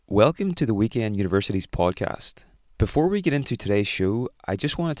Welcome to the Weekend University's podcast. Before we get into today's show, I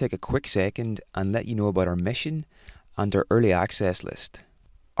just want to take a quick second and let you know about our mission and our early access list.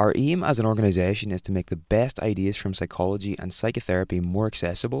 Our aim as an organisation is to make the best ideas from psychology and psychotherapy more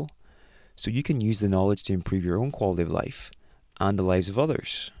accessible, so you can use the knowledge to improve your own quality of life and the lives of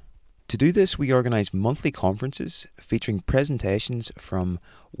others. To do this, we organise monthly conferences featuring presentations from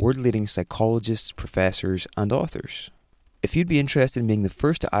world-leading psychologists, professors and authors. If you'd be interested in being the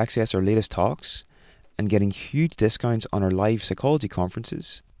first to access our latest talks and getting huge discounts on our live psychology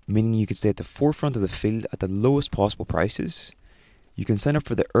conferences, meaning you could stay at the forefront of the field at the lowest possible prices, you can sign up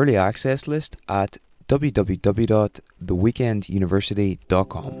for the early access list at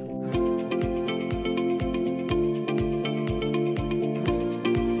www.theweekenduniversity.com.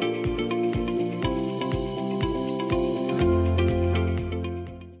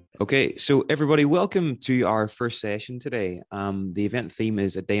 Okay, so everybody, welcome to our first session today. The event theme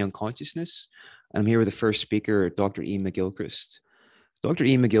is A Day on Consciousness. I'm here with the first speaker, Dr. Iain McGilchrist. Dr.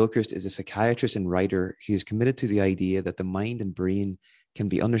 Iain McGilchrist is a psychiatrist and writer who is committed to the idea that the mind and brain can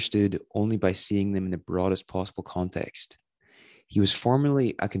be understood only by seeing them in the broadest possible context. He was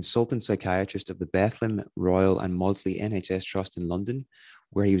formerly a consultant psychiatrist of the Bethlehem, Royal and Maudsley NHS Trust in London,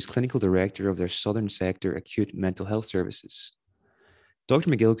 where he was clinical director of their Southern Sector Acute Mental Health Services.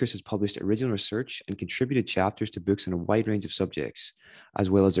 Dr. McGilchrist has published original research and contributed chapters to books on a wide range of subjects, as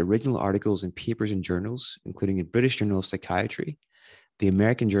well as original articles and papers in journals, including the British Journal of Psychiatry, the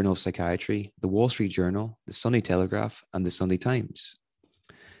American Journal of Psychiatry, the Wall Street Journal, the Sunday Telegraph, and the Sunday Times.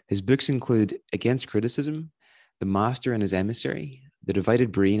 His books include Against Criticism, The Master and His Emissary, The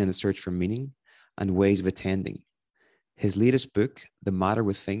Divided Brain and the Search for Meaning, and Ways of Attending. His latest book, The Matter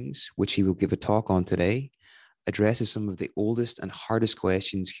with Things, which he will give a talk on today, addresses some of the oldest and hardest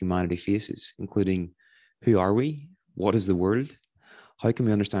questions humanity faces, including who are we? What is the world? How can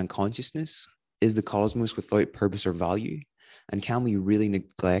we understand consciousness? Is the cosmos without purpose or value? And can we really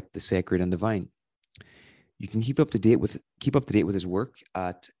neglect the sacred and divine? You can keep up to date with his work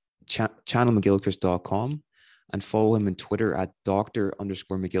at channelmcgilchrist.com and follow him on Twitter at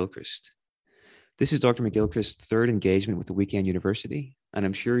Dr._McGilchrist. This is Dr. McGilchrist's third engagement with the Weekend University, and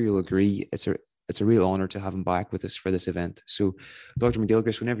I'm sure you'll agree it's a real honor to have him back with us for this event. So, Dr.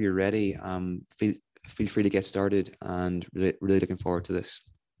 McGilchrist, whenever you're ready, feel free to get started, and really looking forward to this.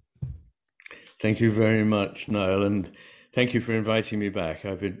 Thank you very much, Niall, and thank you for inviting me back.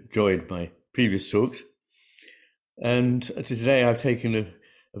 I've enjoyed my previous talks, and today I've taken a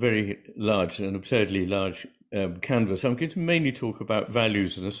very large and absurdly large canvas. I'm going to mainly talk about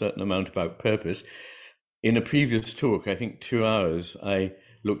values and a certain amount about purpose. In a previous talk, I think 2 hours, I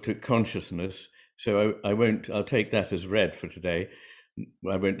looked at consciousness, so I'll take that as read for today.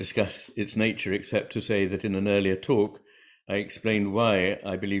 I won't discuss its nature except to say that in an earlier talk, I explained why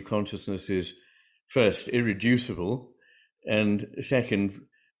I believe consciousness is first irreducible, and second,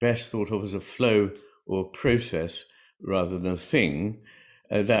 best thought of as a flow or process rather than a thing.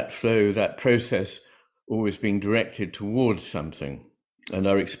 That flow, that process, always being directed towards something, and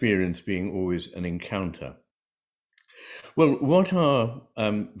our experience being always an encounter. Well, what are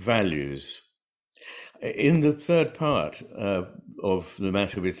values? In the third part of The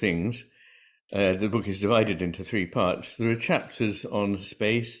Matter with Things, the book is divided into 3 parts. There are chapters on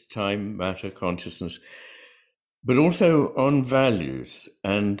space, time, matter, consciousness, but also on values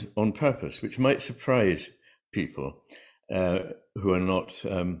and on purpose, which might surprise people who are not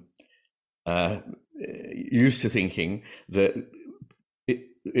used to thinking that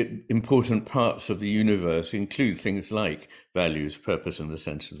important parts of the universe include things like values, purpose, and the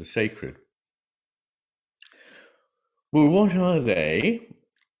sense of the sacred. Well, what are they?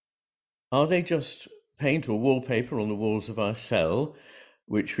 Are they just paint or wallpaper on the walls of our cell,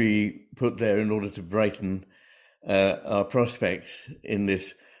 which we put there in order to brighten our prospects in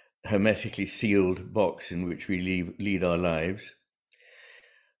this hermetically sealed box in which we lead our lives?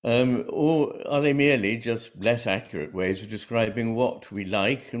 Or are they merely just less accurate ways of describing what we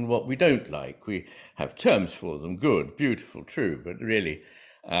like and what we don't like? We have terms for them, good, beautiful, true, but really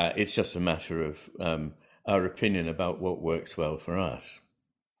it's just a matter of our opinion about what works well for us.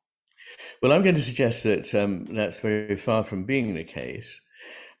 Well, I'm going to suggest that that's very far from being the case,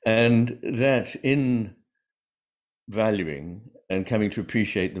 and that in valuing and coming to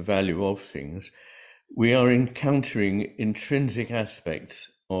appreciate the value of things, we are encountering intrinsic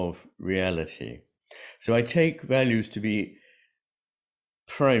aspects of reality. So I take values to be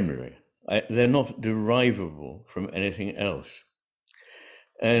primary. They're not derivable from anything else.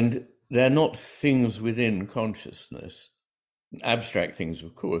 And they're not things within consciousness, abstract things,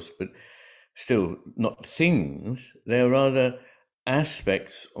 of course, but still not things. They're rather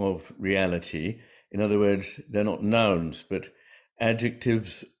aspects of reality. In other words, they're not nouns, but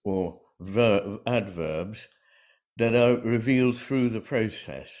adjectives or adverbs that are revealed through the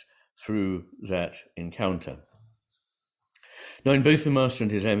process, through that encounter. Now, in both The Master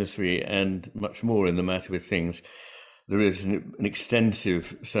and His Emissary, and much more in The Matter with Things, there is an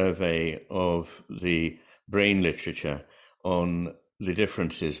extensive survey of the brain literature on the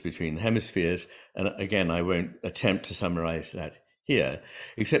differences between hemispheres. And again, I won't attempt to summarize that here,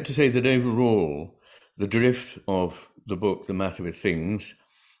 except to say that overall, the drift of the book, The Matter with Things,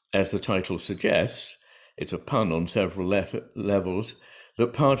 as the title suggests, it's a pun on several levels,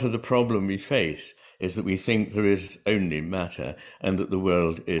 that part of the problem we face is that we think there is only matter and that the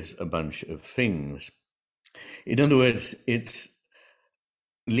world is a bunch of things. In other words, it's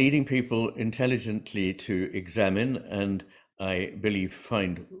leading people intelligently to examine and, I believe,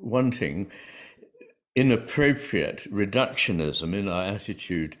 find wanting inappropriate reductionism in our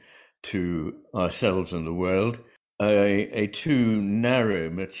attitude to ourselves and the world, a too narrow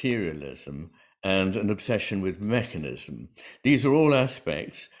materialism, and an obsession with mechanism. These are all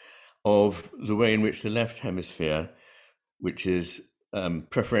aspects of the way in which the left hemisphere, which is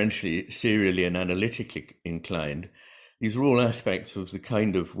preferentially serially and analytically inclined, these are all aspects of the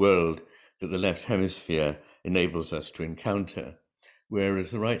kind of world that the left hemisphere enables us to encounter,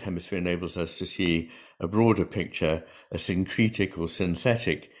 whereas the right hemisphere enables us to see a broader picture, a syncretic or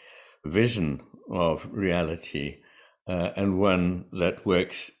synthetic vision of reality, and one that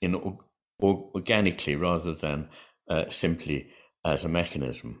works in organically rather than simply as a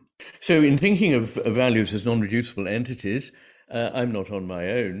mechanism. So in thinking of values as non-reducible entities, I'm not on my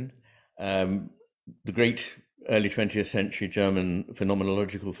own. The great early 20th century German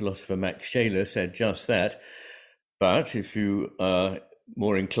phenomenological philosopher Max Scheler said just that. But if you are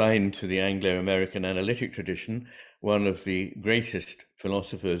more inclined to the Anglo-American analytic tradition, one of the greatest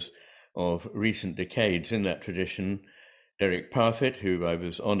philosophers of recent decades in that tradition, Derek Parfit, who I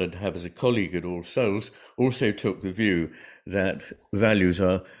was honoured to have as a colleague at All Souls, also took the view that values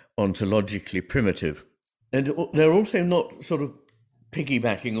are ontologically primitive. And they're also not sort of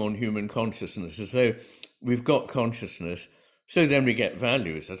piggybacking on human consciousness, as though we've got consciousness, so then we get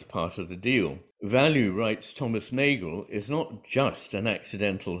values as part of the deal. Value, writes Thomas Nagel, is not just an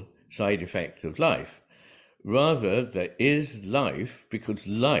accidental side effect of life. Rather, there is life because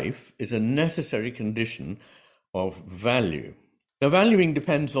life is a necessary condition of value. Now, valuing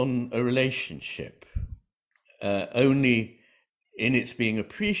depends on a relationship. Only in its being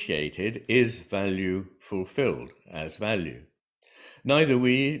appreciated is value fulfilled as value. Neither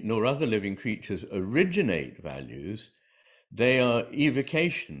we nor other living creatures originate values. They are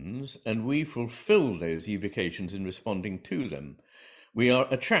evocations, and we fulfill those evocations in responding to them. We are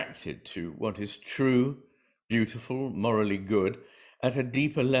attracted to what is true, beautiful, morally good, at a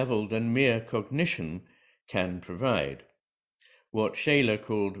deeper level than mere cognition can provide. What Scheler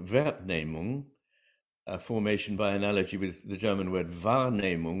called Wahrnehmung, a formation by analogy with the German word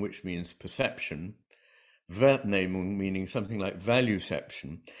Wahrnehmung, which means perception, Wahrnehmung meaning something like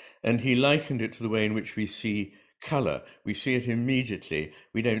valueception, and he likened it to the way in which we see color. We see it immediately.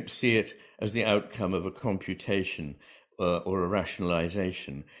 We don't see it as the outcome of a computation or a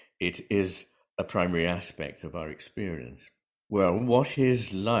rationalization. It is a primary aspect of our experience. Well, what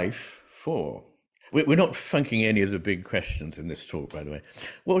is life for? We're not funking any of the big questions in this talk, by the way.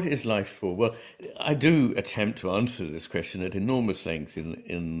 What is life for? Well, I do attempt to answer this question at enormous length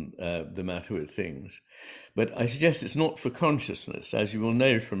in The Matter with Things, but I suggest it's not for consciousness. As you will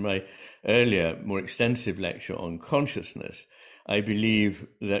know from my earlier, more extensive lecture on consciousness, I believe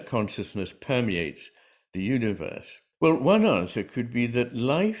that consciousness permeates the universe. Well, one answer could be that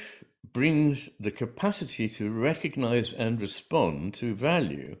life brings the capacity to recognize and respond to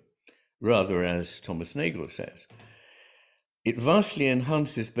value, rather, as Thomas Nagel says. It vastly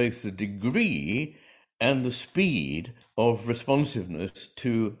enhances both the degree and the speed of responsiveness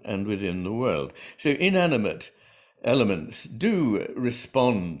to and within the world. So inanimate elements do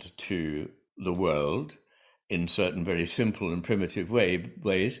respond to the world in certain very simple and primitive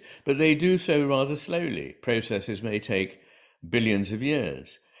ways, but they do so rather slowly. Processes may take billions of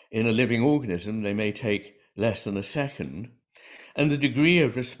years. In a living organism, they may take less than a second. And the degree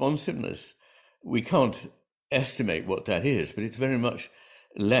of responsiveness, we can't estimate what that is, but it's very much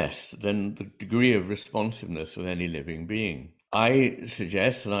less than the degree of responsiveness of any living being. I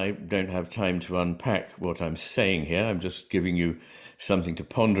suggest, and I don't have time to unpack what I'm saying here, I'm just giving you something to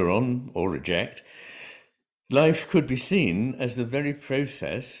ponder on or reject. Life could be seen as the very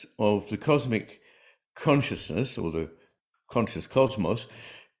process of the cosmic consciousness, or the conscious cosmos,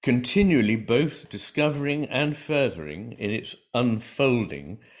 continually both discovering and furthering in its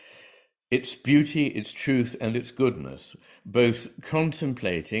unfolding its beauty, its truth, and its goodness, both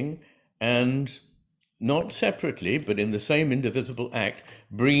contemplating and not separately, but in the same indivisible act,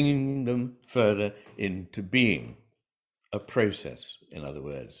 bringing them further into being, a process, in other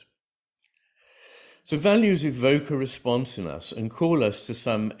words. So values evoke a response in us and call us to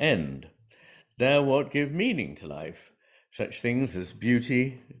some end. They're what give meaning to life, such things as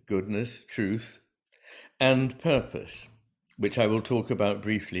beauty, goodness, truth, and purpose, which I will talk about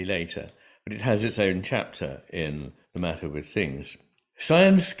briefly later, but it has its own chapter in The Matter with Things.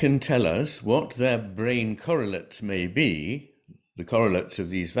 Science can tell us what their brain correlates may be, the correlates of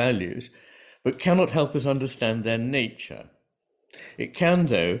these values, but cannot help us understand their nature. It can,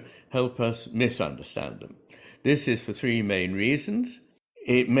 though, help us misunderstand them. This is for three main reasons.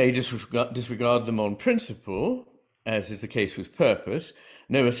 It may disregard them on principle, as is the case with purpose.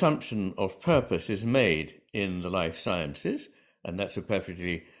 No assumption of purpose is made in the life sciences, and that's a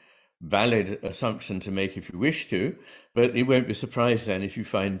perfectly valid assumption to make if you wish to, but it won't be surprised then if you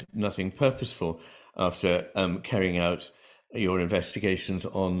find nothing purposeful after carrying out your investigations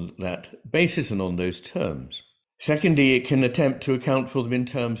on that basis and on those terms. Secondly, it can attempt to account for them in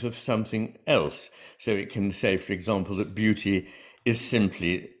terms of something else. So it can say, for example, that beauty is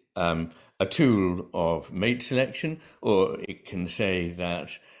simply a tool of mate selection, or it can say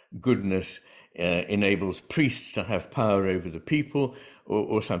that goodness enables priests to have power over the people,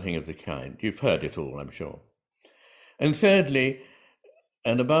 or something of the kind. You've heard it all, I'm sure. And thirdly,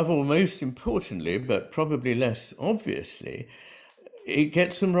 and above all, most importantly, but probably less obviously, it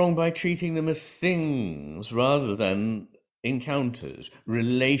gets them wrong by treating them as things rather than encounters,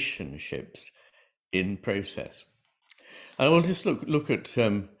 relationships in process. I will just look at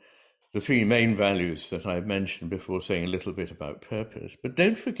the three main values that I mentioned before saying a little bit about purpose. But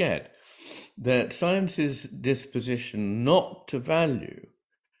don't forget that science's disposition not to value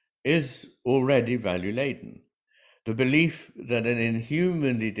is already value-laden. The belief that an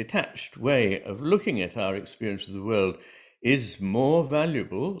inhumanly detached way of looking at our experience of the world is more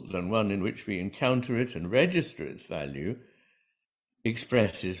valuable than one in which we encounter it and register its value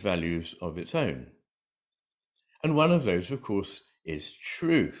expresses values of its own. And one of those, of course, is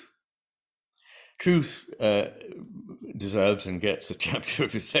truth. Truth deserves and gets a chapter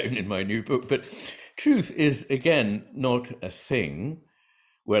of its own in my new book, but truth is, again, not a thing,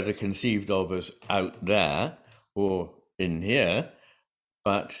 whether conceived of as out there or in here,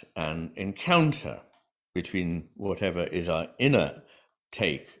 but an encounter between whatever is our inner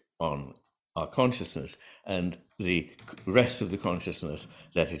take on our consciousness and the rest of the consciousness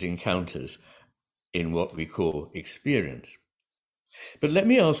that it encounters in what we call experience. But let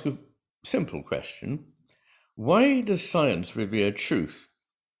me ask a simple question. Why does science revere truth?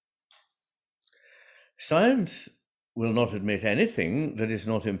 Science will not admit anything that is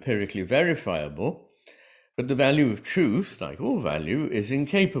not empirically verifiable, but the value of truth, like all value, is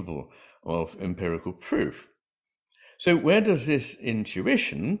incapable of empirical proof. So where does this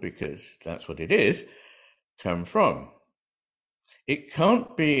intuition, because that's what it is, come from? It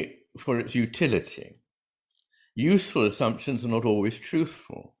can't be for its utility. Useful assumptions are not always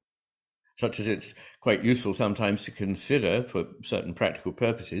truthful, such as it's quite useful sometimes to consider, for certain practical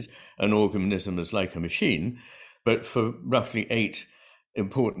purposes, an organism as like a machine, but for roughly 8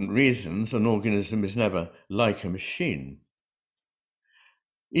 important reasons, an organism is never like a machine.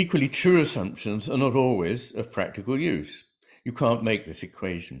 Equally true assumptions are not always of practical use. You can't make this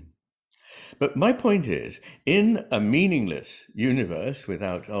equation. But my point is, in a meaningless universe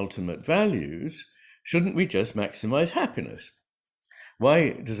without ultimate values, shouldn't we just maximize happiness?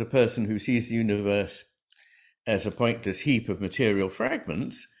 Why does a person who sees the universe as a pointless heap of material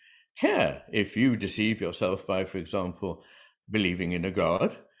fragments care if you deceive yourself by, for example, believing in a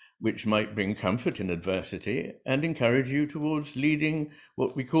God, which might bring comfort in adversity and encourage you towards leading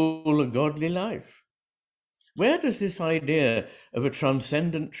what we call a godly life? Where does this idea of a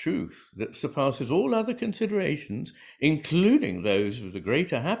transcendent truth that surpasses all other considerations, including those of the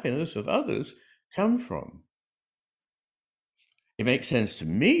greater happiness of others, come from? It makes sense to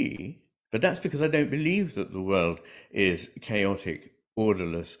me, but that's because I don't believe that the world is chaotic,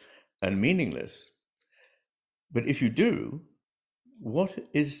 orderless, and meaningless. But if you do, what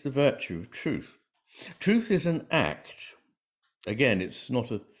is the virtue of truth? Truth is an act. Again, it's not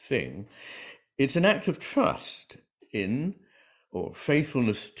a thing. It's an act of trust in or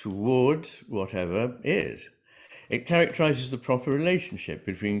faithfulness towards whatever is. It characterizes the proper relationship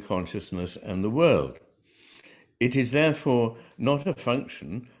between consciousness and the world. It is therefore not a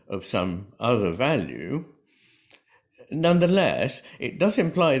function of some other value. Nonetheless, it does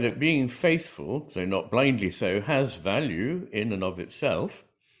imply that being faithful, though not blindly so, has value in and of itself,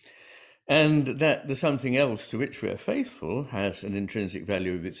 and that the something else to which we are faithful has an intrinsic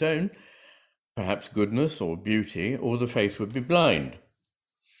value of its own, perhaps goodness or beauty, or the faith would be blind.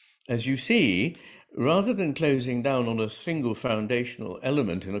 As you see, rather than closing down on a single foundational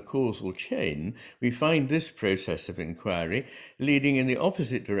element in a causal chain, we find this process of inquiry leading in the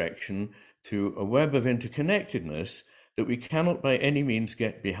opposite direction to a web of interconnectedness that we cannot by any means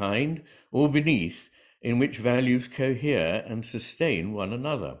get behind or beneath, in which values cohere and sustain one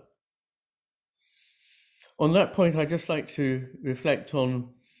another. On that point, I'd just like to reflect on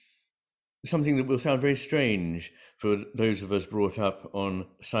something that will sound very strange for those of us brought up on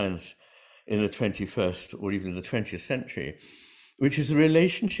science in the 21st or even the 20th century, which is the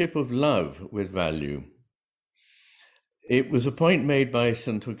relationship of love with value. It was a point made by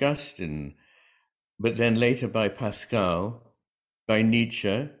St. Augustine, but then later by Pascal, by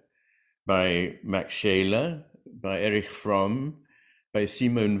Nietzsche, by Max Scheler, by Erich Fromm, by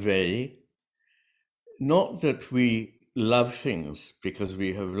Simone Weil. Not that we love things because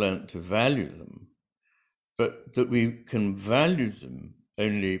we have learnt to value them, but that we can value them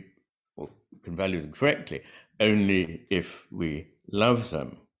only, or can value them correctly, only if we love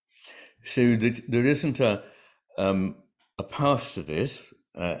them. So that there isn't a path to this.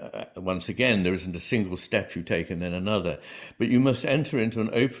 Once again, there isn't a single step you take and then another, but you must enter into an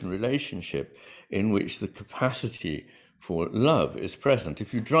open relationship in which the capacity for love is present.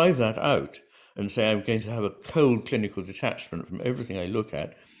 If you drive that out and say, I'm going to have a cold clinical detachment from everything I look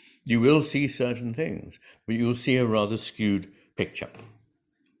at, you will see certain things, but you'll see a rather skewed picture.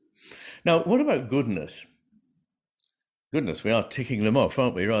 Now, what about goodness? Goodness, we are ticking them off,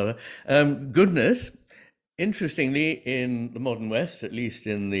 aren't we, rather? Goodness, interestingly, in the modern West, at least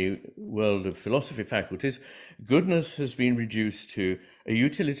in the world of philosophy faculties, goodness has been reduced to a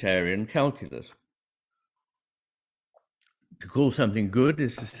utilitarian calculus. To call something good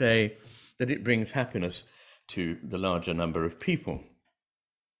is to say that it brings happiness to the larger number of people.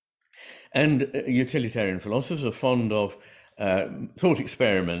 And utilitarian philosophers are fond of thought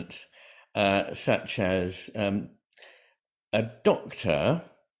experiments such as a doctor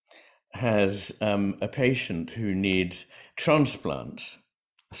has a patient who needs transplants,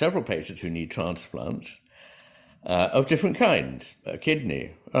 several patients who need transplants of different kinds, a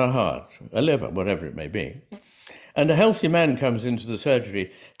kidney, a heart, a liver, whatever it may be. And a healthy man comes into the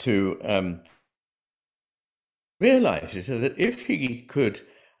surgery to realizes that if he could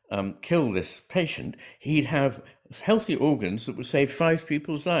kill this patient, he'd have healthy organs that would save 5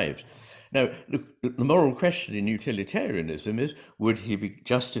 people's lives. Now, the moral question in utilitarianism is, would he be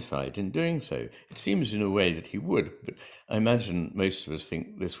justified in doing so? It seems in a way that he would, but I imagine most of us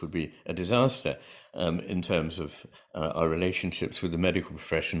think this would be a disaster in terms of our relationships with the medical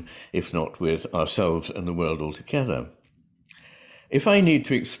profession, if not with ourselves and the world altogether. If I need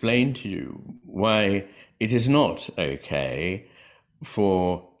to explain to you why it is not okay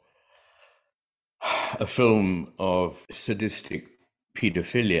for a film of sadistic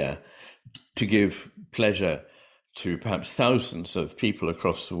paedophilia to give pleasure to perhaps thousands of people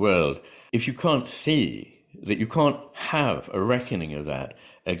across the world, if you can't see that you can't have a reckoning of that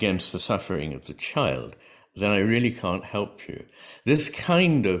against the suffering of the child, then I really can't help you. This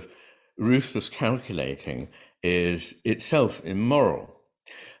kind of ruthless calculating is itself immoral.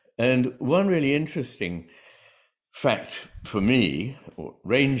 And one really interesting fact for me, or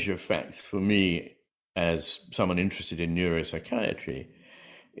range of facts for me as someone interested in neuropsychiatry,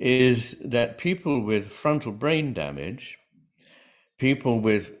 is that people with frontal brain damage, people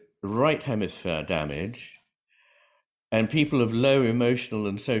with right hemisphere damage, and people of low emotional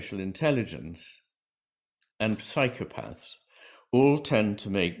and social intelligence, and psychopaths, all tend to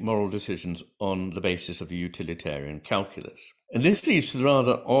make moral decisions on the basis of a utilitarian calculus. And this leads to the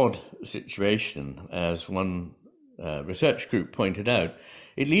rather odd situation, as one research group pointed out.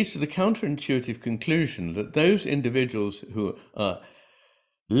 It leads to the counterintuitive conclusion that those individuals who are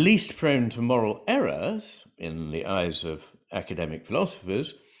least prone to moral errors in the eyes of academic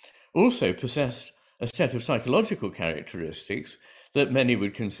philosophers also possessed a set of psychological characteristics that many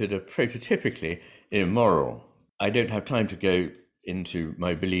would consider prototypically immoral. I don't have time to go into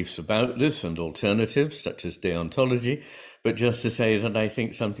my beliefs about this and alternatives such as deontology, but just to say that I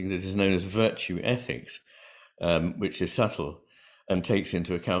think something that is known as virtue ethics, which is subtle and takes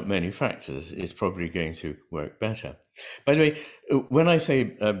into account many factors, is probably going to work better. By the way, when I say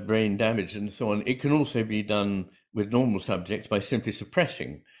brain damage and so on, it can also be done with normal subjects by simply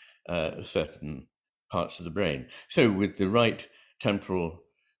suppressing certain parts of the brain. So with the right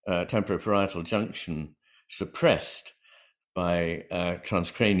temporoparietal junction suppressed, by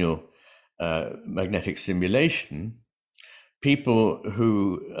transcranial magnetic stimulation, people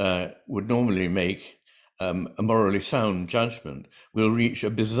who would normally make a morally sound judgment will reach a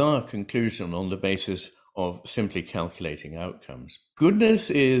bizarre conclusion on the basis of simply calculating outcomes. Goodness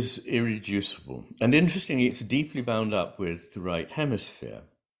is irreducible, and interestingly, it's deeply bound up with the right hemisphere.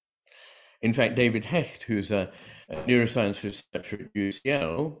 In fact, David Hecht, who's a neuroscience researcher at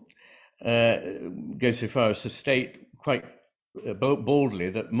UCL, goes so far as to state quite boldly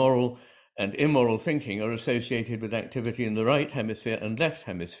that moral and immoral thinking are associated with activity in the right hemisphere and left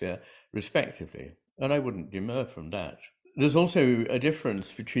hemisphere, respectively. And I wouldn't demur from that. There's also a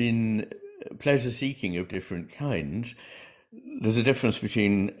difference between pleasure seeking of different kinds. There's a difference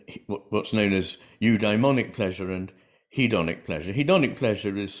between what's known as eudaimonic pleasure and hedonic pleasure. Hedonic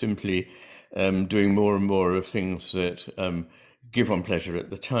pleasure is simply doing more and more of things that give one pleasure at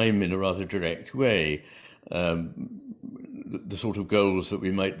the time in a rather direct way. The sort of goals that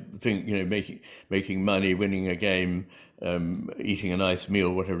we might think, making money, winning a game, eating a nice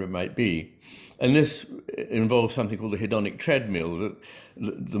meal, whatever it might be. And this involves something called the hedonic treadmill, that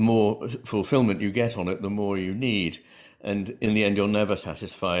the more fulfillment you get on it, the more you need. And in the end, you're never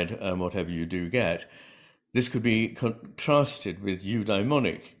satisfied, whatever you do get. This could be contrasted with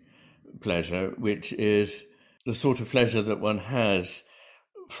eudaimonic pleasure, which is the sort of pleasure that one has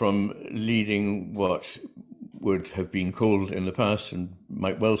from leading what would have been called in the past, and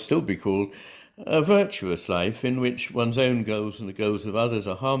might well still be called, a virtuous life in which one's own goals and the goals of others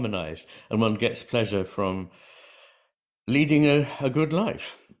are harmonized, and one gets pleasure from leading a good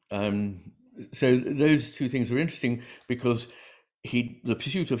life. So those two things are interesting because the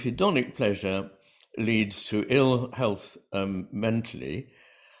pursuit of hedonic pleasure leads to ill health mentally,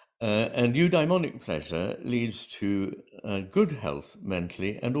 and eudaimonic pleasure leads to good health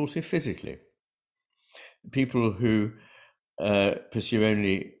mentally and also physically. People who pursue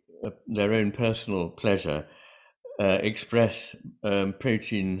only their own personal pleasure express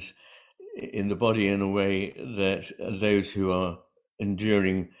proteins in the body in a way that those who are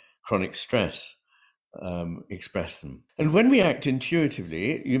enduring chronic stress express them. And when we act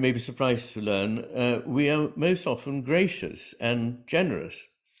intuitively, you may be surprised to learn, we are most often gracious and generous.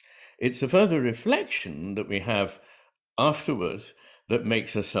 It's a further reflection that we have afterwards that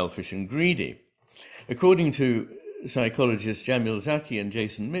makes us selfish and greedy. According to psychologists Jamil Zaki and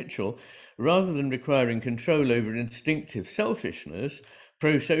Jason Mitchell, rather than requiring control over instinctive selfishness,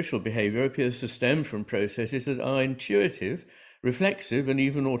 pro-social behavior appears to stem from processes that are intuitive, reflexive, and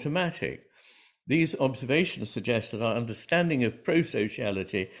even automatic. These observations suggest that our understanding of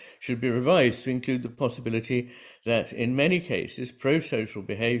pro-sociality should be revised to include the possibility that, in many cases, pro-social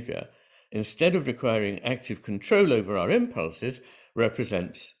behavior, instead of requiring active control over our impulses,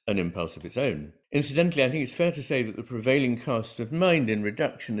 represents an impulse of its own. Incidentally, I think it's fair to say that the prevailing cast of mind in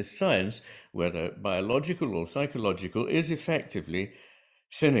reductionist science, whether biological or psychological, is effectively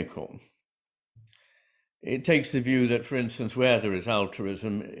cynical. It takes the view that, for instance, where there is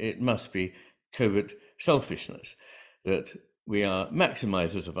altruism, it must be covert selfishness, that we are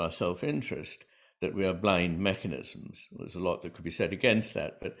maximizers of our self-interest, that we are blind mechanisms. There's a lot that could be said against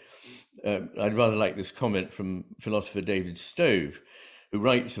that, but I'd rather like this comment from philosopher David Stove, who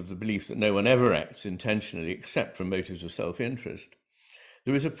writes of the belief that no one ever acts intentionally except from motives of self-interest.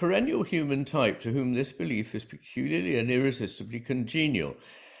 There is a perennial human type to whom this belief is peculiarly and irresistibly congenial.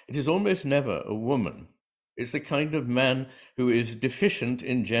 It is almost never a woman. It's the kind of man who is deficient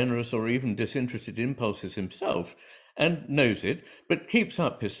in generous or even disinterested impulses himself, and knows it, but keeps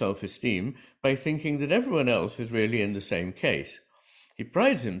up his self-esteem by thinking that everyone else is really in the same case. He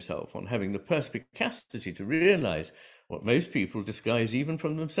prides himself on having the perspicacity to realize what most people disguise even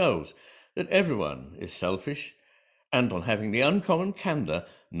from themselves, that everyone is selfish, and on having the uncommon candor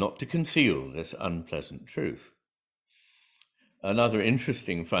not to conceal this unpleasant truth. Another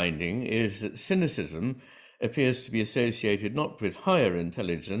interesting finding is that cynicism appears to be associated not with higher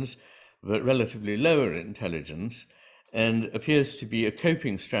intelligence, but relatively lower intelligence, and appears to be a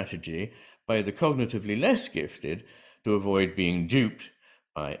coping strategy by the cognitively less gifted to avoid being duped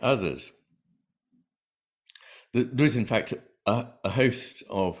by others. There is, in fact, a host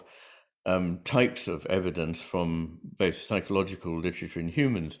of types of evidence from both psychological literature in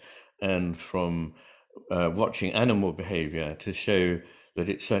humans and from watching animal behavior to show that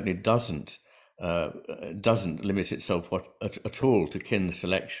it certainly doesn't limit itself at all to kin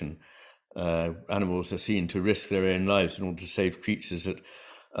selection. Animals are seen to risk their own lives in order to save creatures that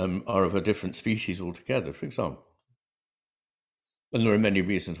are of a different species altogether, for example. And there are many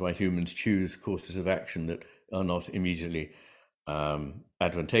reasons why humans choose courses of action that are not immediately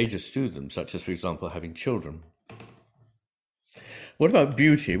advantageous to them, such as, for example, having children. What about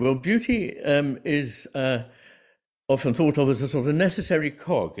beauty? Well, beauty is often thought of as a sort of necessary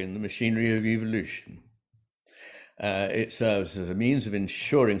cog in the machinery of evolution. It serves as a means of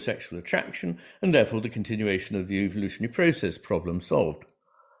ensuring sexual attraction and therefore the continuation of the evolutionary process, problem solved.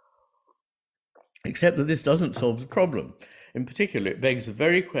 Except that this doesn't solve the problem. In particular, it begs the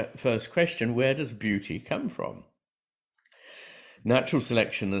very first question, where does beauty come from? Natural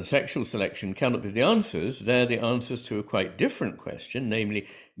selection and sexual selection cannot be the answers. They're the answers to a quite different question, namely,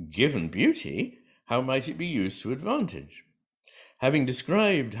 given beauty, how might it be used to advantage? Having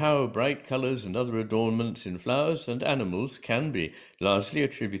described how bright colours and other adornments in flowers and animals can be largely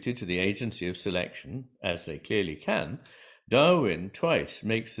attributed to the agency of selection, as they clearly can, Darwin twice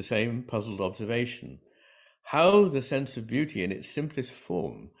makes the same puzzled observation. How the sense of beauty in its simplest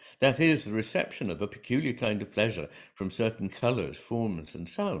form, that is, the reception of a peculiar kind of pleasure from certain colours, forms, and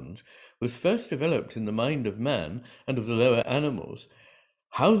sounds, was first developed in the mind of man and of the lower animals,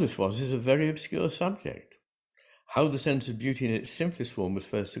 how this was is a very obscure subject. How the sense of beauty in its simplest form was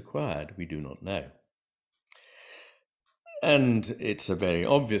first acquired, we do not know. And it's a very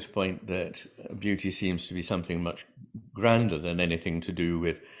obvious point that beauty seems to be something much grander than anything to do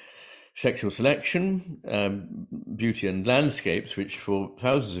with sexual selection, beauty and landscapes, which for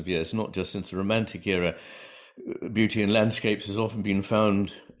thousands of years, not just since the Romantic era, beauty in landscapes has often been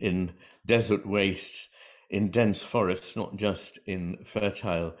found in desert wastes, in dense forests, not just in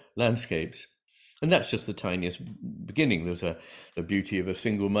fertile landscapes. And that's just the tiniest beginning. There's the beauty of a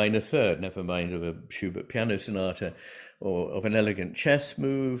single minor third, never mind of a Schubert piano sonata, or of an elegant chess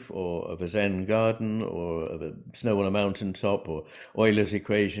move, or of a Zen garden, or of a snow on a mountaintop, or Euler's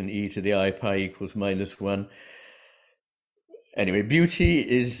equation, e to the I pi equals -1. Anyway, beauty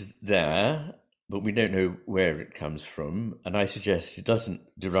is there, but we don't know where it comes from. And I suggest it doesn't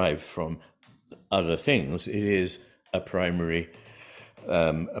derive from other things. It is a primary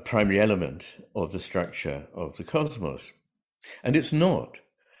element of the structure of the cosmos. And it's not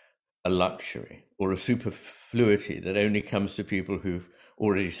a luxury or a superfluity that only comes to people who've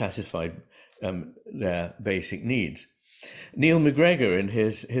already satisfied their basic needs. Neil McGregor, in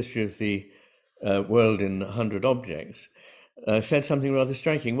his History of the World in 100 Objects, said something rather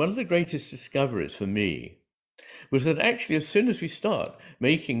striking. One of the greatest discoveries for me was that actually as soon as we start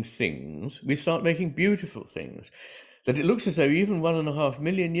making things, we start making beautiful things. That it looks as though even 1.5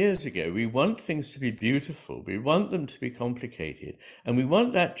 million years ago, we want things to be beautiful, we want them to be complicated, and we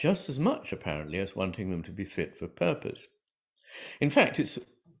want that just as much, apparently, as wanting them to be fit for purpose. In fact, this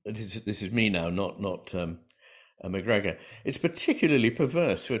is me now, not McGregor. It's particularly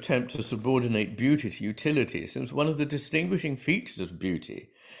perverse to attempt to subordinate beauty to utility, since one of the distinguishing features of beauty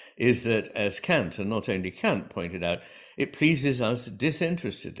is that, as Kant, and not only Kant, pointed out, it pleases us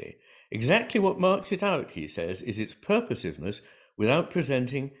disinterestedly. Exactly what marks it out, he says, is its purposiveness without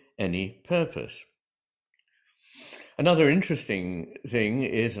presenting any purpose. Another interesting thing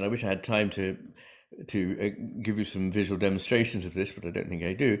is, and I wish I had time to give you some visual demonstrations of this, but I don't think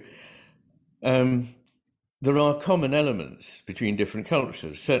I do, there are common elements between different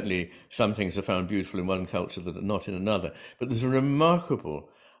cultures. Certainly some things are found beautiful in one culture that are not in another, but there's a remarkable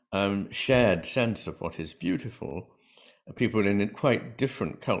shared sense of what is beautiful. People in quite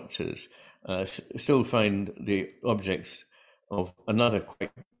different cultures still find the objects of another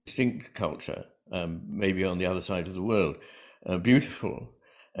quite distinct culture, maybe on the other side of the world, beautiful,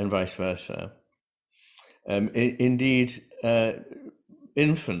 and vice versa. Indeed,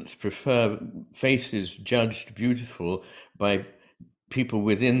 infants prefer faces judged beautiful by people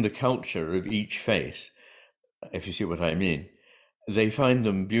within the culture of each face, if you see what I mean. They find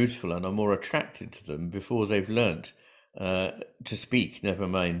them beautiful and are more attracted to them before they've learnt to speak, never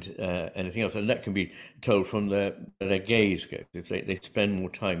mind anything else. And that can be told from their gaze. If they spend more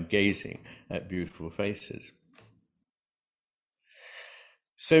time gazing at beautiful faces.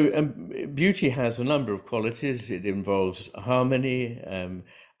 So beauty has a number of qualities. It involves harmony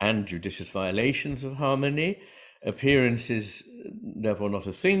and judicious violations of harmony. Appearances, therefore not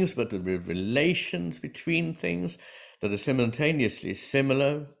of things, but of relations between things that are simultaneously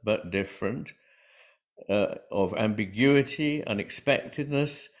similar but different, of ambiguity,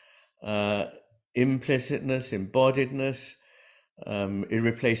 unexpectedness, implicitness, embodiedness,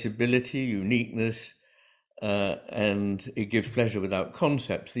 irreplaceability, uniqueness, and it gives pleasure without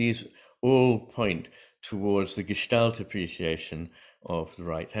concepts. These all point towards the Gestalt appreciation of the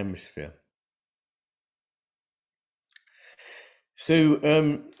right hemisphere. So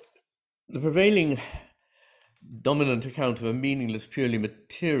the prevailing dominant account of a meaningless, purely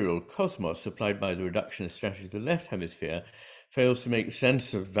material cosmos supplied by the reductionist strategy of the left hemisphere fails to make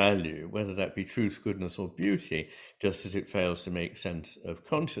sense of value, whether that be truth, goodness, or beauty, just as it fails to make sense of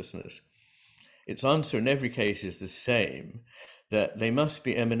consciousness. Its answer in every case is the same, that they must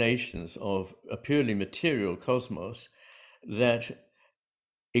be emanations of a purely material cosmos that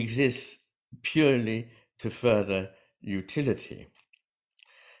exists purely to further utility.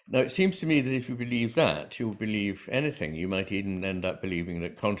 Now, it seems to me that if you believe that, you'll believe anything. You might even end up believing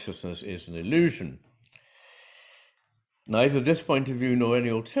that consciousness is an illusion. Neither this point of view nor any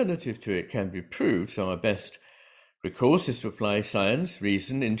alternative to it can be proved, so our best recourse is to apply science,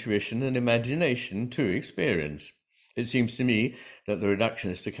 reason, intuition, and imagination to experience. It seems to me that the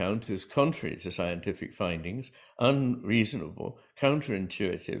reductionist account is contrary to scientific findings, unreasonable,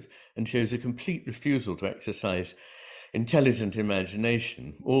 counterintuitive, and shows a complete refusal to exercise intelligent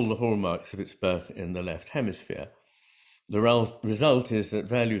imagination, all the hallmarks of its birth in the left hemisphere. The result is that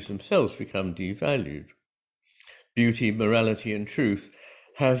values themselves become devalued. Beauty, morality, and truth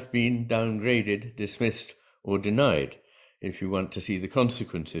have been downgraded, dismissed, or denied. If you want to see the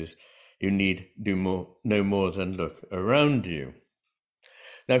consequences, you need do no more than look around you.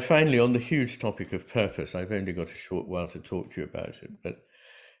 Now, finally, on the huge topic of purpose, I've only got a short while to talk to you about it, but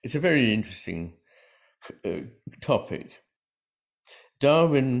it's a very interesting topic.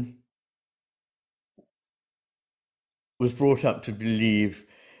 Darwin was brought up to believe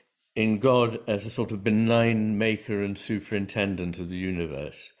in God as a sort of benign maker and superintendent of the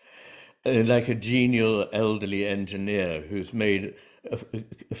universe, like a genial elderly engineer who's made a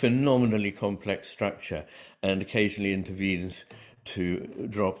phenomenally complex structure and occasionally intervenes to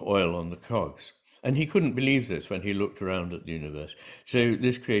drop oil on the cogs. And he couldn't believe this when he looked around at the universe. So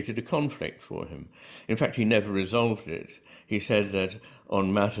this created a conflict for him. In fact, he never resolved it. He said that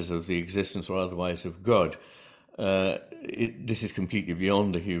on matters of the existence or otherwise of God, this is completely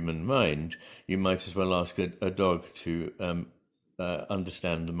beyond the human mind. You might as well ask a dog to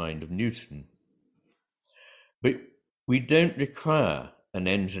understand the mind of Newton. But we don't require an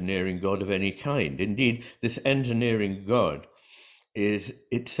engineering God of any kind. Indeed, this engineering God is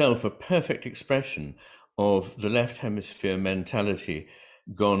itself a perfect expression of the left hemisphere mentality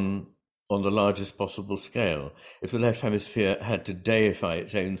gone on the largest possible scale. If the left hemisphere had to deify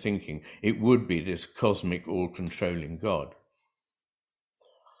its own thinking, it would be this cosmic, all-controlling God.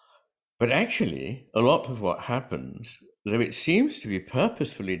 But actually, a lot of what happens, though it seems to be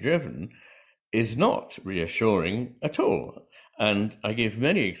purposefully driven, is not reassuring at all. And I give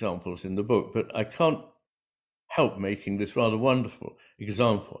many examples in the book, but I can't help making this rather wonderful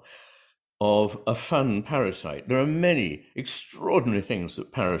example of a fun parasite. There are many extraordinary things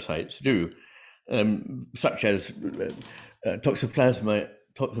that parasites do, such as Toxoplasma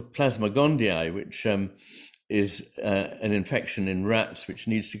gondii, which is an infection in rats which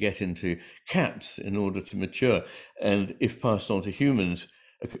needs to get into cats in order to mature, and if passed on to humans,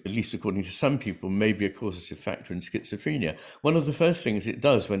 at least according to some people, may be a causative factor in schizophrenia. One of the first things it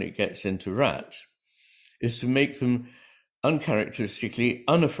does when it gets into rats is to make them uncharacteristically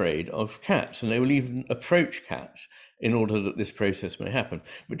unafraid of cats, and they will even approach cats in order that this process may happen.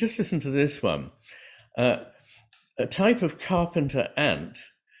 But just listen to this one. A type of carpenter ant,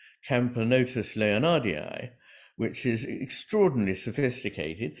 Camponotus leonardii, which is extraordinarily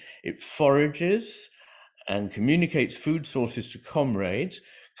sophisticated. It forages and communicates food sources to comrades,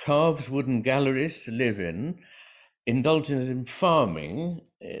 carves wooden galleries to live in, indulges in farming.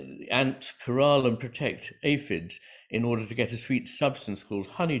 Ants corral and protect aphids in order to get a sweet substance called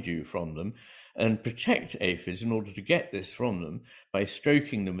honeydew from them, and protect aphids in order to get this from them by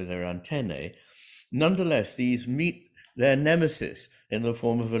stroking them with their antennae. Nonetheless, these meet their nemesis in the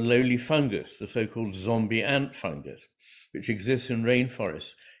form of a lowly fungus, the so-called zombie ant fungus, which exists in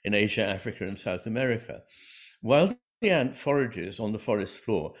rainforests in Asia, Africa, and South America. While the ant forages on the forest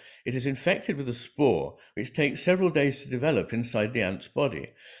floor, it is infected with a spore which takes several days to develop inside the ant's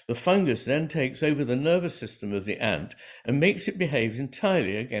body. The fungus then takes over the nervous system of the ant and makes it behave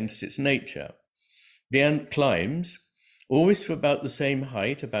entirely against its nature. The ant climbs, always to about the same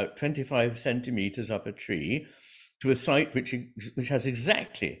height, about 25 centimeters up a tree, to a site which has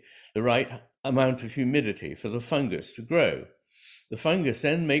exactly the right amount of humidity for the fungus to grow. The fungus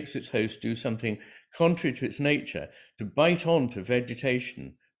then makes its host do something contrary to its nature, to bite onto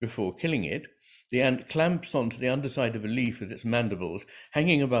vegetation before killing it. The ant clamps onto the underside of a leaf with its mandibles,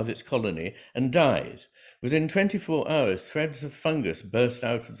 hanging above its colony, and dies. Within 24 hours, threads of fungus burst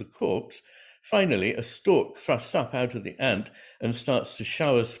out of the corpse. Finally, a stalk thrusts up out of the ant and starts to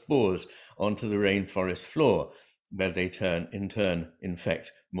shower spores onto the rainforest floor, where they in turn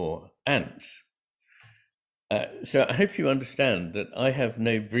infect more ants. So I hope you understand that I have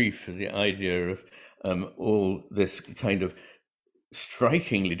no brief for the idea of all this kind of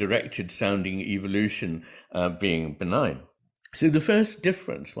strikingly directed sounding evolution being benign. So the first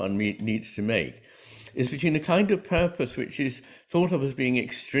difference one needs to make is between a kind of purpose which is thought of as being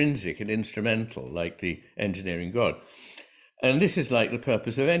extrinsic and instrumental, like the engineering God. And this is like the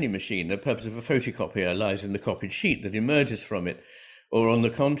purpose of any machine. The purpose of a photocopier lies in the copied sheet that emerges from it. Or on the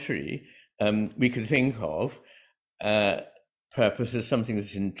contrary, we could think of purpose as something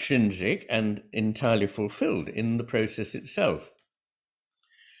that's intrinsic and entirely fulfilled in the process itself.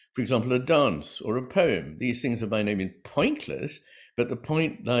 For example, a dance or a poem. These things are by no means pointless, but the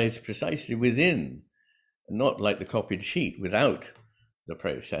point lies precisely within, not like the copied sheet, without the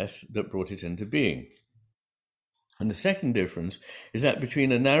process that brought it into being. And the second difference is that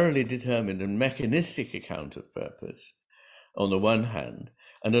between a narrowly determined and mechanistic account of purpose, on the one hand,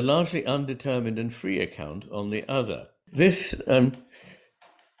 and a largely undetermined and free account on the other. This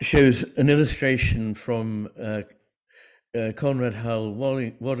shows an illustration from Conrad Howell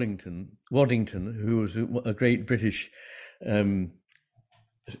Waddington, who was a great British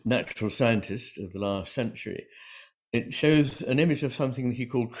natural scientist of the last century. It shows an image of something he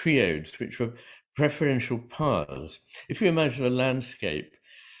called creodes, which were preferential paths. If you imagine a landscape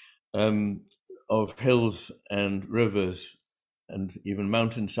of hills and rivers and even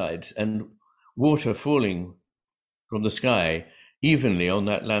mountainsides and water falling from the sky evenly on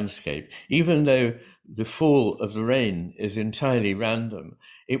that landscape, even though the fall of the rain is entirely random,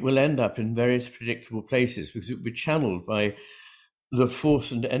 it will end up in various predictable places because it will be channeled by the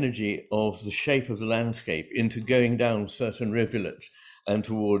force and energy of the shape of the landscape into going down certain rivulets and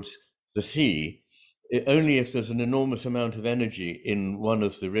towards the sea. Only if there's an enormous amount of energy in one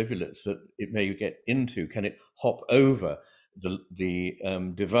of the rivulets that it may get into can it hop over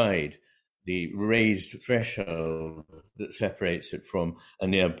the divide, the raised threshold that separates it from a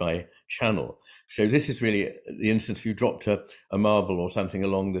nearby channel. So this is really the instance. If you dropped a marble or something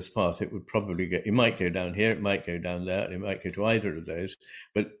along this path, it would probably it might go down here, it might go down there, it might go to either of those.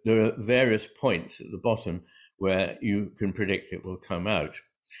 But there are various points at the bottom where you can predict it will come out.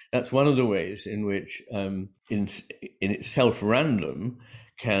 That's one of the ways in which in itself random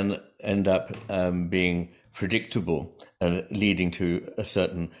can end up being predictable and leading to a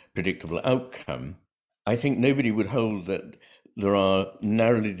certain predictable outcome. I think nobody would hold that there are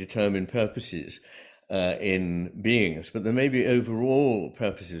narrowly determined purposes in beings, but there may be overall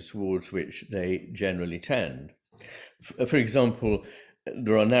purposes towards which they generally tend. For example,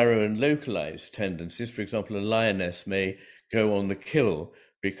 there are narrow and localized tendencies. For example, a lioness may go on the kill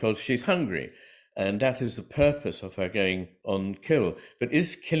because she's hungry, and that is the purpose of her going on kill. But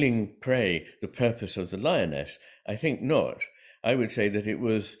is killing prey the purpose of the lioness? I think not. I would say that it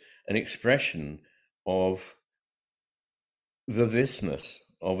was an expression of the thisness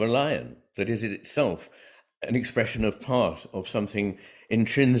of a lion, that is it itself an expression of part of something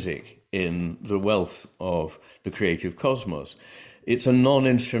intrinsic in the wealth of the creative cosmos. It's a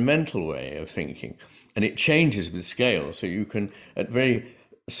non-instrumental way of thinking, and it changes with scale. So you can, at very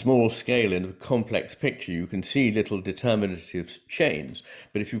small scale in a complex picture, you can see little determinative chains.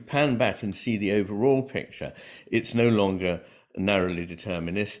 But if you pan back and see the overall picture, it's no longer narrowly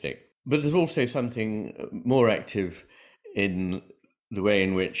deterministic. But there's also something more active in the way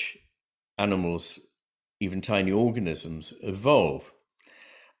in which animals, even tiny organisms, evolve.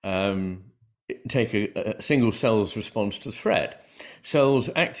 Take a single cell's response to threat. Cells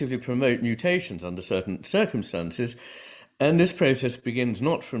actively promote mutations under certain circumstances, and this process begins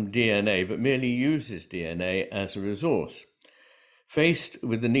not from DNA, but merely uses DNA as a resource. Faced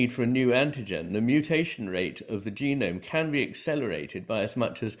with the need for a new antigen, the mutation rate of the genome can be accelerated by as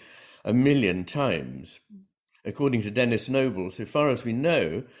much as 1 million times. According to Dennis Noble, so far as we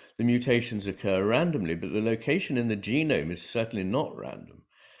know, the mutations occur randomly, but the location in the genome is certainly not random.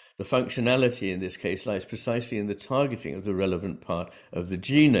 The functionality in this case lies precisely in the targeting of the relevant part of the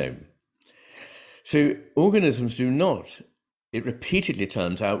genome. So organisms do not, it repeatedly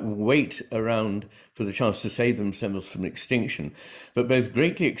turns out, wait around for the chance to save themselves from extinction, but both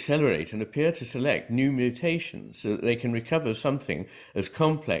greatly accelerate and appear to select new mutations so that they can recover something as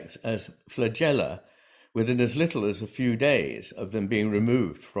complex as flagella within as little as a few days of them being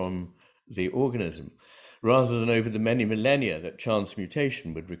removed from the organism, rather than over the many millennia that chance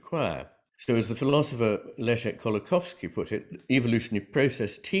mutation would require. So as the philosopher Leszek Kolakowski put it, evolutionary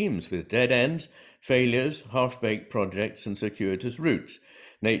process teems with dead ends, failures, half-baked projects, and circuitous routes.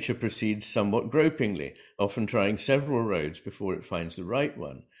 Nature proceeds somewhat gropingly, often trying several roads before it finds the right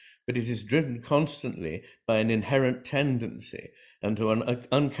one, but it is driven constantly by an inherent tendency, and to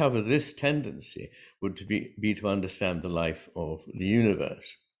uncover this tendency would be to understand the life of the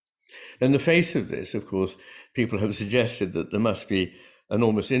universe. In the face of this, of course, people have suggested that there must be an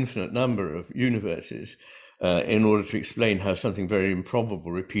almost infinite number of universes in order to explain how something very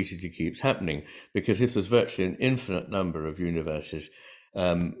improbable repeatedly keeps happening. Because if there's virtually an infinite number of universes,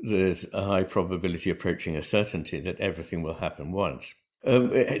 there's a high probability approaching a certainty that everything will happen once.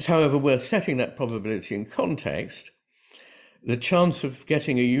 It's, however, worth setting that probability in context. The chance of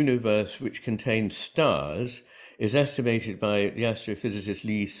getting a universe which contains stars is estimated by the astrophysicist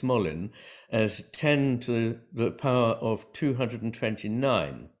Lee Smolin as 10 to the power of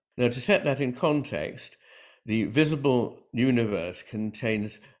 229. Now, to set that in context, the visible universe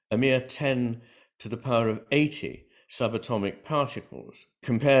contains a mere 10 to the power of 80 subatomic particles,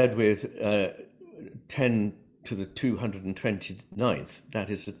 compared with 10 to the 229th. That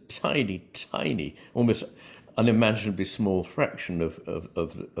is a tiny, almost unimaginably small fraction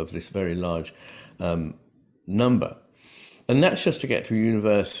of this very large number. And that's just to get to a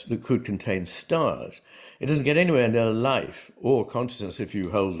universe that could contain stars. It doesn't get anywhere near life or consciousness if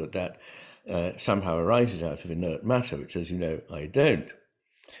you hold that somehow arises out of inert matter, which, as you know, I don't.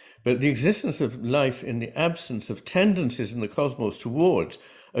 But the existence of life in the absence of tendencies in the cosmos towards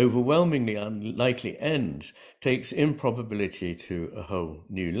overwhelmingly unlikely ends takes improbability to a whole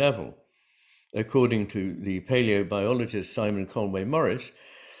new level. According to the paleobiologist Simon Conway Morris,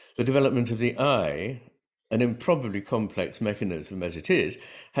 the development of the eye, an improbably complex mechanism as it is,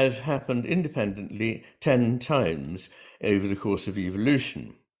 has happened independently 10 times over the course of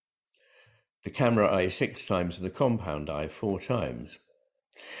evolution. The camera eye 6 times and the compound eye 4 times.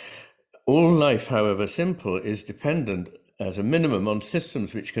 All life, however simple, is dependent as a minimum on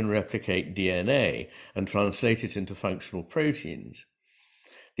systems which can replicate DNA and translate it into functional proteins.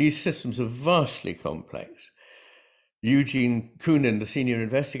 These systems are vastly complex. Eugene Koonin, the senior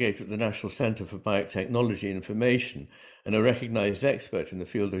investigator at the National Center for Biotechnology and Information and a recognized expert in the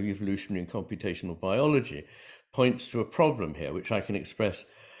field of evolutionary and computational biology, points to a problem here, which I can express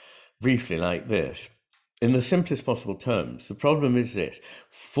briefly like this. In the simplest possible terms, the problem is this: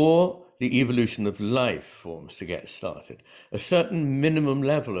 for the evolution of life forms to get started, a certain minimum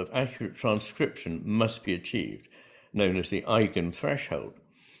level of accurate transcription must be achieved, known as the Iain threshold.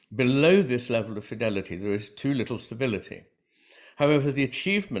 Below this level of fidelity, there is too little stability. However, the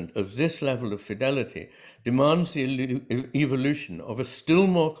achievement of this level of fidelity demands the evolution of a still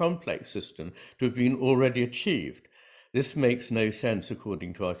more complex system to have been already achieved. This makes no sense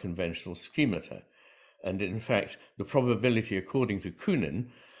according to our conventional schemata. And in fact, the probability, according to Koonin,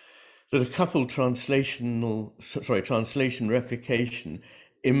 that a coupled translation replication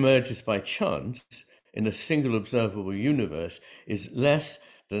emerges by chance in a single observable universe is less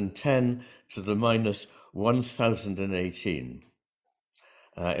than 10 to the minus 1018.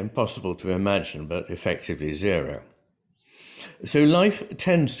 Impossible to imagine, but effectively zero. So life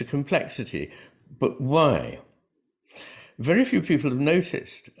tends to complexity, but why? Very few people have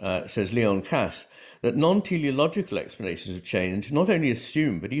noticed, says Leon Cass, that non-teleological explanations of change not only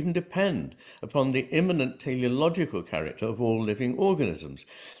assume but even depend upon the immanent teleological character of all living organisms,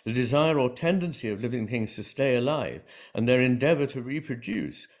 the desire or tendency of living things to stay alive, and their endeavor to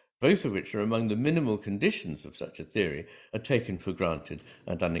reproduce, both of which are among the minimal conditions of such a theory, are taken for granted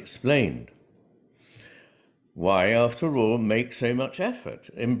and unexplained. Why, after all, make so much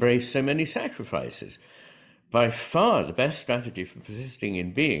effort, embrace so many sacrifices? By far, the best strategy for persisting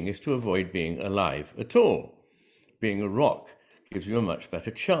in being is to avoid being alive at all. Being a rock gives you a much better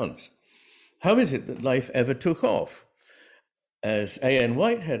chance. How is it that life ever took off? As A.N.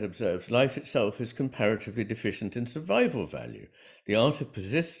 Whitehead observes, life itself is comparatively deficient in survival value. The art of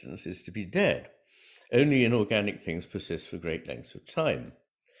persistence is to be dead. Only inorganic things persist for great lengths of time.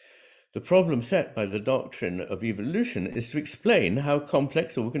 The problem set by the doctrine of evolution is to explain how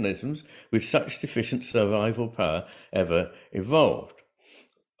complex organisms with such deficient survival power ever evolved.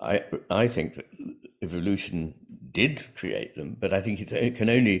 I think that evolution did create them, but I think it can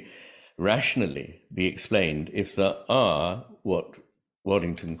only rationally be explained if there are what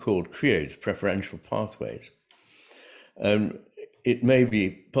Waddington called creodes, preferential pathways. It may be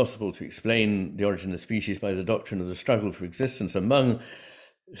possible to explain the origin of species by the doctrine of the struggle for existence among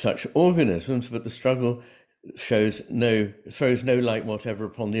such organisms, but the struggle throws no light whatever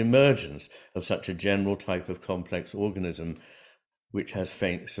upon the emergence of such a general type of complex organism which has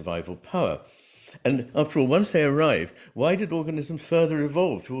faint survival power. And after all, once they arrive, why did organisms further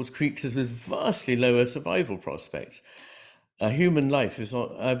evolve towards creatures with vastly lower survival prospects? A human life is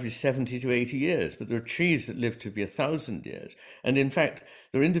on average 70 to 80 years, but there are trees that live to be 1,000 years. And in fact,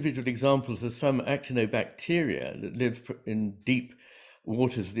 there are individual examples of some actinobacteria that live in deep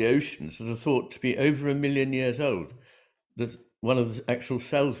waters of the oceans that are thought to be over 1 million years old. There's one of the actual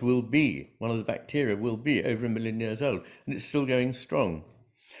cells will be, one of the bacteria will be over 1 million years old, and it's still going strong.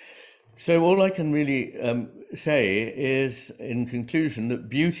 So all I can really say is, in conclusion, that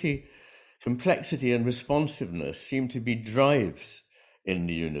beauty, complexity, and responsiveness seem to be drives in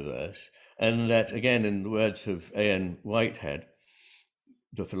the universe, and that, again, in the words of Iain Whitehead,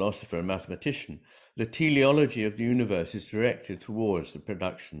 the philosopher and mathematician, the teleology of the universe is directed towards the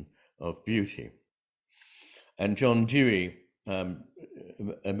production of beauty. And John Dewey,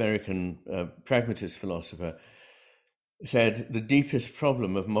 American pragmatist philosopher, said the deepest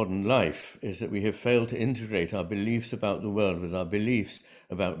problem of modern life is that we have failed to integrate our beliefs about the world with our beliefs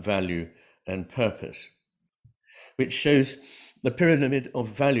about value and purpose, which shows the pyramid of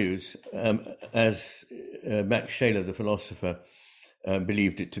values as Max Scheler, the philosopher,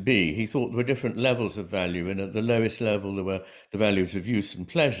 believed it to be. He thought there were different levels of value, and at the lowest level there were the values of use and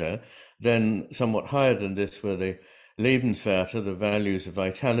pleasure. Then somewhat higher than this were the Lebenswerte, the values of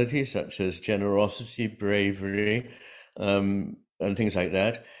vitality, such as generosity, bravery, and things like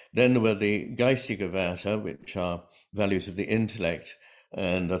that. Then there were the geistige Werte, which are values of the intellect,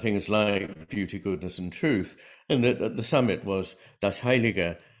 and things like beauty, goodness, and truth. And at the summit was das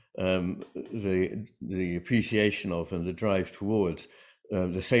Heilige, the appreciation of and the drive towards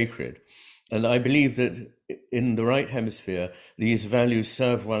the sacred. And I believe that in the right hemisphere, these values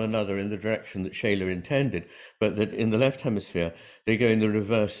serve one another in the direction that Scheler intended, but that in the left hemisphere, they go in the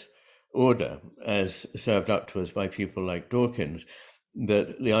reverse order, as served up to us by people like Dawkins,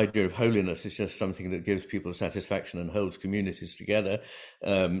 that the idea of holiness is just something that gives people satisfaction and holds communities together.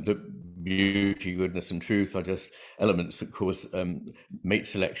 That beauty, goodness, and truth are just elements that cause mate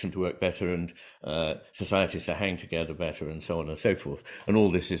selection to work better and societies to hang together better, and so on and so forth. And all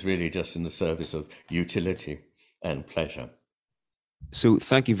this is really just in the service of utility and pleasure. So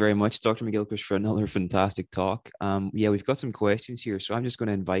thank you very much, Dr. McGilchrist, for another fantastic talk. Yeah, we've got some questions here, so I'm just going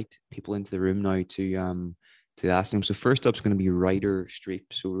to invite people into the room now to ask them. So first up is going to be Ryder Streep.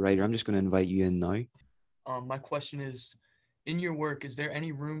 So Ryder, I'm just going to invite you in now. My question is, in your work, is there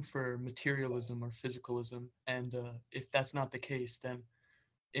any room for materialism or physicalism? And if that's not the case, then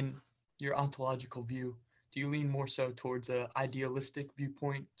in your ontological view, do you lean more so towards an idealistic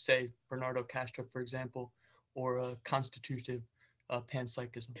viewpoint, say Bernardo Kastrup, for example, or a constitutive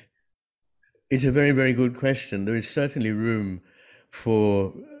panpsychism? It's a very, very good question. There is certainly room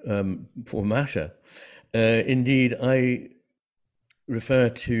for matter. Indeed, I refer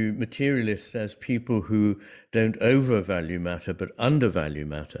to materialists as people who don't overvalue matter but undervalue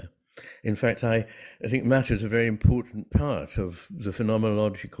matter. In fact, I think matter is a very important part of the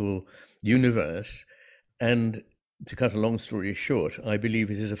phenomenological universe. And to cut a long story short, I believe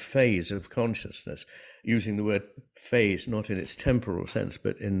it is a phase of consciousness, using the word phase not in its temporal sense,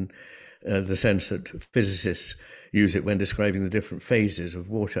 but in the sense that physicists use it when describing the different phases of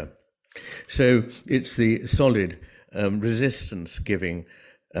water. So it's the solid resistance-giving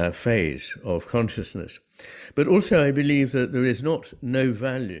phase of consciousness. But also I believe that there is not no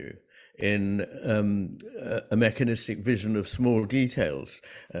value in a mechanistic vision of small details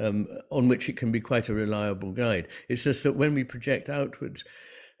on which it can be quite a reliable guide. It's just that when we project outwards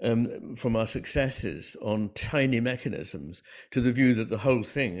from our successes on tiny mechanisms to the view that the whole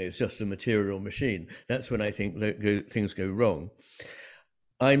thing is just a material machine, that's when I think things go wrong.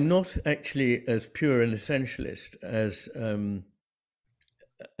 I'm not actually as pure an essentialist as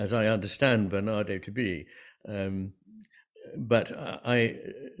I understand Bernardo to be, but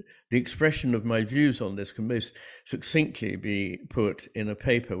the expression of my views on this can most succinctly be put in a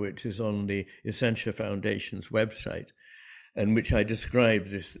paper which is on the Essentia Foundation's website, and which I describe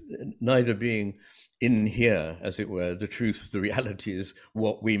this neither being in here, as it were, the truth, the reality is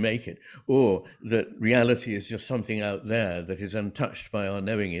what we make it, or that reality is just something out there that is untouched by our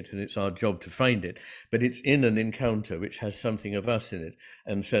knowing it, and it's our job to find it. But it's in an encounter which has something of us in it,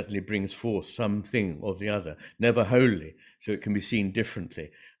 and certainly brings forth something of the other, never wholly, so it can be seen differently.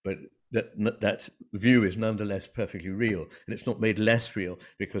 But that view is nonetheless perfectly real, and it's not made less real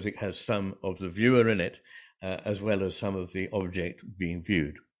because it has some of the viewer in it, as well as some of the object being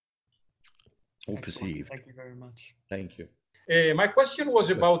viewed or perceived. Thank you very much. Thank you. My question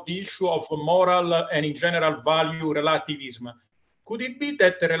was about the issue of moral and in general value relativism. Could it be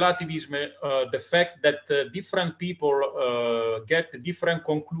that relativism, the fact that different people get different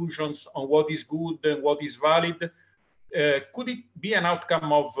conclusions on what is good and what is valid, could it be an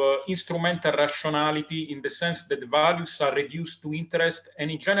outcome of instrumental rationality in the sense that values are reduced to interest?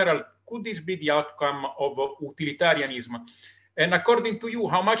 And in general, could this be the outcome of utilitarianism? And according to you,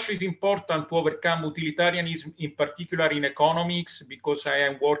 how much is important to overcome utilitarianism, in particular in economics? Because I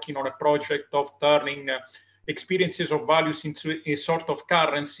am working on a project of turning experiences of values into a sort of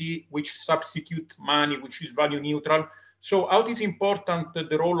currency which substitute money, which is value neutral. So how is important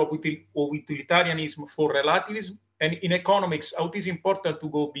the role of utilitarianism for relativism, and in economics, how is important to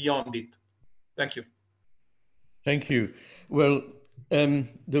go beyond it? Thank you. Thank you. Well,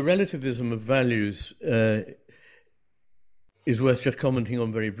 the relativism of values is worth just commenting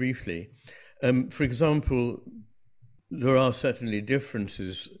on very briefly. For example, there are certainly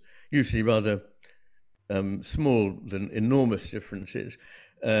differences, usually rather small than enormous differences,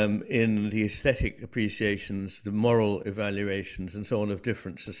 in the aesthetic appreciations, the moral evaluations, and so on of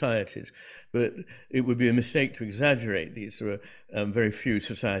different societies. But it would be a mistake to exaggerate these. There are very few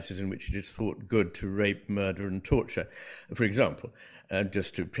societies in which it is thought good to rape, murder, and torture, for example,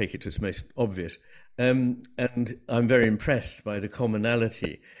 just to take it to its most obvious. And I'm very impressed by the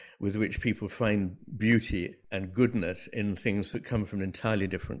commonality with which people find beauty and goodness in things that come from an entirely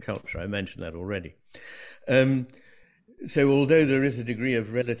different culture. I mentioned that already. So although there is a degree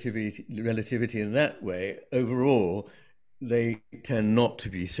of relativity in that way, overall, they tend not to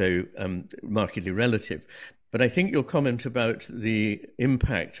be so markedly relative. But I think your comment about the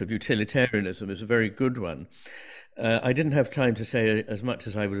impact of utilitarianism is a very good one. I didn't have time to say as much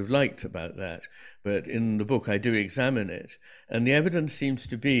as I would have liked about that, but in the book I do examine it. And the evidence seems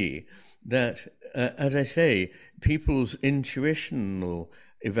to be that, as I say, people's intuitional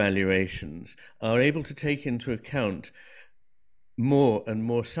evaluations are able to take into account more and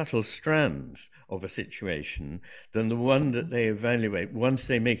more subtle strands of a situation than the one that they evaluate once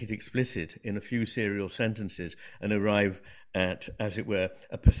they make it explicit in a few serial sentences and arrive at, as it were,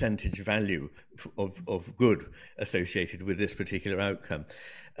 a percentage value of good associated with this particular outcome.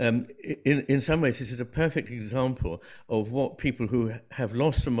 In some ways, this is a perfect example of what people who have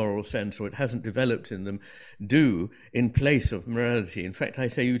lost a moral sense or it hasn't developed in them do in place of morality. In fact, I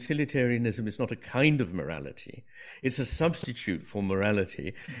say utilitarianism is not a kind of morality. It's a substitute for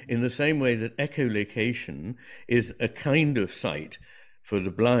morality in the same way that echolocation is a kind of sight for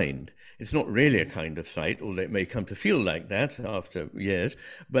the blind. It's not really a kind of sight, although it may come to feel like that after years,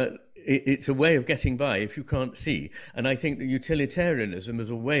 but it's a way of getting by if you can't see. And I think that utilitarianism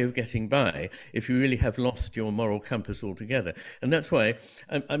is a way of getting by if you really have lost your moral compass altogether. And that's why,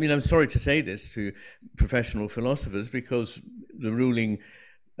 I mean, I'm sorry to say this to professional philosophers, because the ruling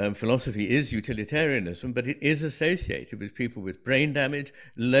philosophy is utilitarianism, but it is associated with people with brain damage,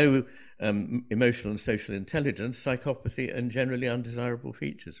 low emotional and social intelligence, psychopathy, and generally undesirable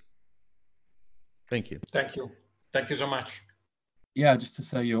features. Thank you. Thank you. Thank you so much. Yeah, just to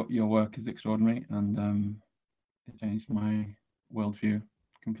say your work is extraordinary, and it changed my worldview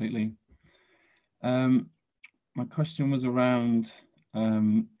completely. My question was around,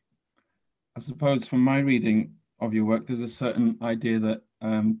 I suppose from my reading of your work, there's a certain idea that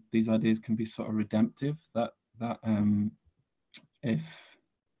these ideas can be sort of redemptive, that if,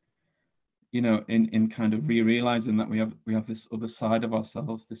 you know, in kind of realizing that we have this other side of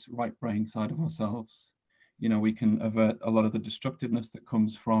ourselves, this right brain side of ourselves, you know, we can avert a lot of the destructiveness that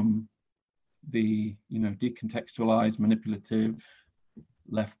comes from the, you know, decontextualized, manipulative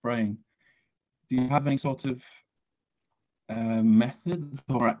left brain. Do you have any sort of methods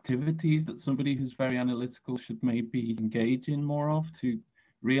or activities that somebody who's very analytical should maybe engage in more of to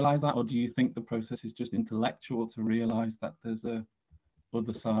realize that? Or do you think the process is just intellectual to realize that there's a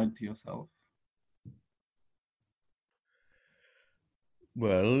other side to yourself?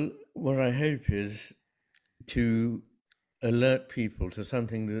 Well, what I hope is to alert people to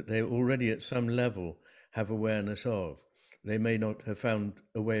something that they already at some level have awareness of. They may not have found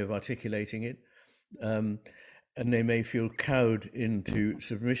a way of articulating it, and they may feel cowed into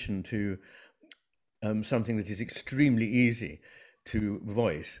submission to something that is extremely easy to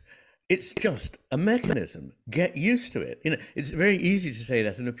voice. It's just a mechanism. Get used to it. You know, it's very easy to say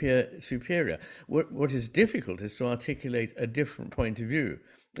that and appear superior. What is difficult is to articulate a different point of view,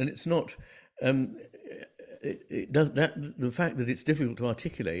 and it's not. The fact that it's difficult to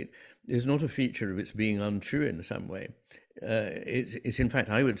articulate is not a feature of its being untrue in some way. It's in fact,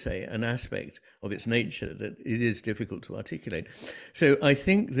 I would say, an aspect of its nature that it is difficult to articulate. So I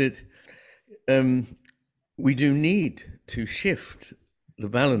think that we do need to shift the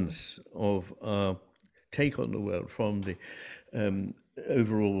balance of our take on the world from the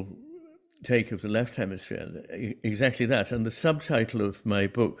overall take of the left hemisphere, exactly that. And the subtitle of my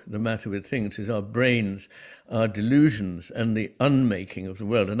book, The Matter with Things, is Our Brains, Our Delusions, and the Unmaking of the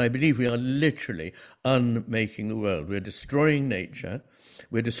World. And I believe we are literally unmaking the world. We're destroying nature.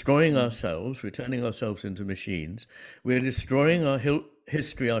 We're destroying ourselves. We're turning ourselves into machines. We're destroying our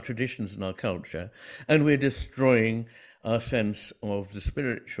history, our traditions, and our culture. And we're destroying our sense of the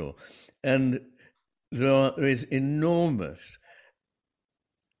spiritual. And there is enormous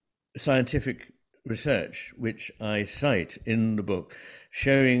scientific research, which I cite in the book,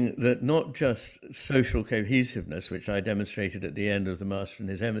 showing that not just social cohesiveness, which I demonstrated at the end of The Master and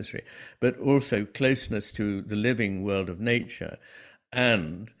His Emissary, but also closeness to the living world of nature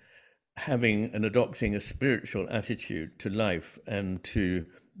and having and adopting a spiritual attitude to life and to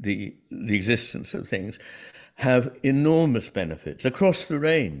the existence of things have enormous benefits across the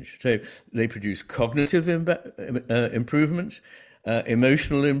range. So they produce cognitive improvements,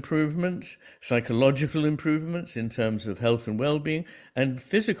 emotional improvements, psychological improvements in terms of health and well-being, and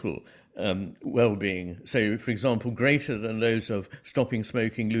physical well-being. So, for example, greater than those of stopping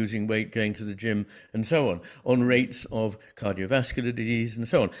smoking, losing weight, going to the gym, and so on rates of cardiovascular disease and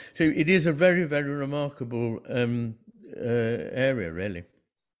so on. So it is a very, very remarkable area, really.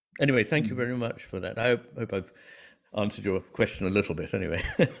 Anyway, thank you very much for that. I hope I've answered your question a little bit anyway.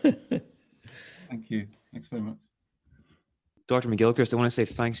 Thank you. Thanks very much. Dr. McGilchrist, I want to say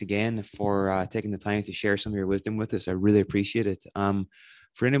thanks again for taking the time to share some of your wisdom with us. I really appreciate it.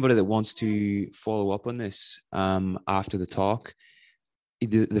 For anybody that wants to follow up on this after the talk,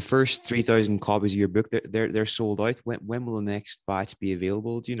 the first 3,000 copies of your book, they're sold out. When will the next batch be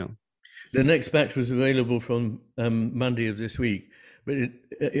available? Do you know? The next batch was available from Monday of this week, but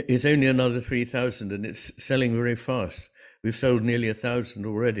it's only another 3,000 and it's selling very fast. We've sold nearly 1,000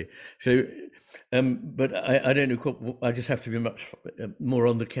 already. So, but I don't know, I just have to be much more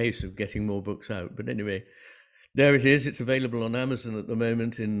on the case of getting more books out. But anyway, there it is. It's available on Amazon at the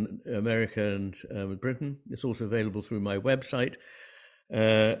moment in America and Britain. It's also available through my website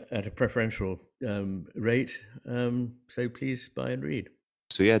at a preferential rate. So please buy and read.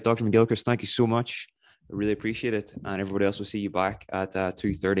 So yeah, Dr. McGilchrist, thank you so much. I really appreciate it. And everybody else will see you back at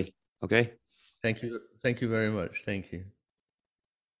 2:30. Okay? Thank you. Thank you very much. Thank you.